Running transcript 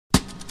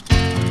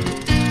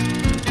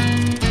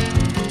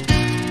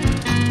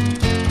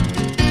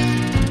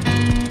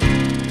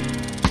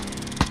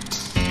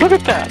Look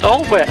at that,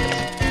 all wet.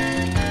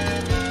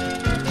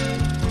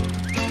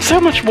 So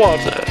much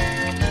water.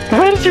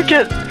 Where did you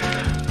get...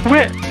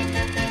 Where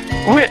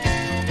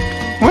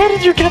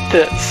did you get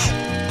this?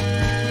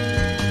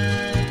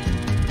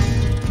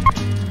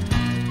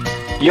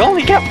 You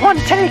only get one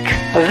take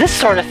of this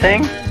sort of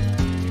thing.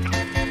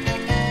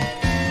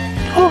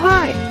 Oh,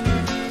 hi.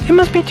 It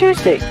must be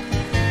Tuesday.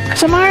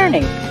 'Cause I'm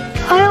ironing.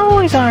 I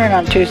always iron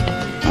on Tuesday.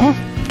 Oh,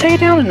 take it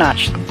down a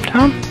notch,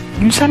 Tom.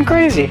 You sound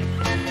crazy.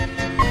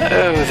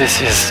 Oh,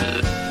 this is...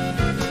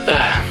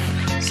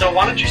 So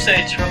why don't you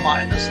say to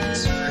remind us of the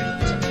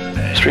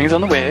springs? Spring's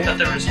on the way. That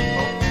there is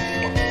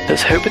hope.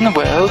 There's hope in the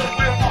world.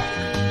 We're not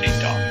in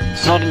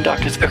darkness. Not in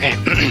darkness. Okay.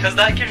 Because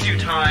that gives you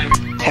time.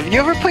 Have you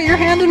ever put your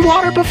hand in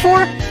water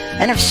before?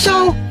 And if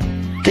so,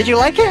 did you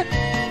like it?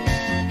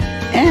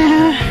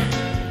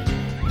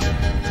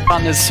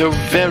 Sun is so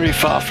very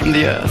far from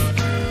the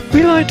earth.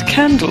 We light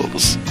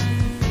candles.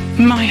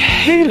 My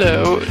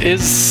halo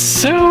is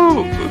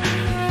so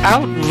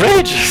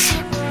outrageous.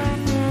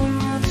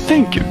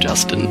 Thank you,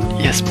 Justin.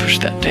 Yes, push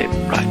that tape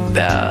right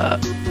there.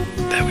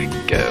 There we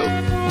go.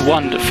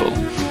 Wonderful.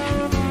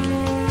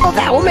 Oh,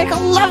 that will make a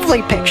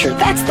lovely picture.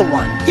 That's the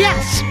one.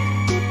 Yes.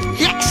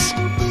 Yes.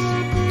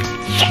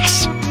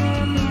 Yes.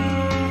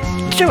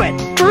 Do it.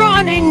 Draw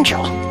an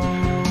angel.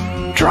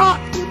 Draw.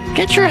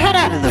 Get your head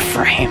out of the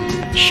frame.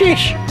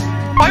 Sheesh.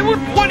 Why would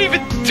one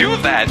even do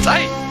that?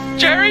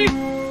 Jerry?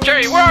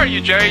 Jerry, where are you,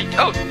 Jerry?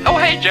 Oh,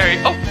 hey, Jerry.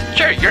 Oh,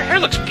 Jerry, your hair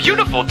looks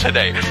beautiful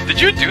today. Did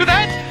you do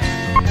that?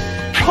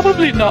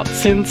 Probably not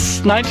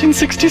since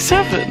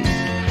 1967.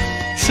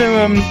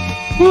 So,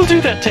 we'll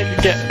do that take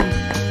again.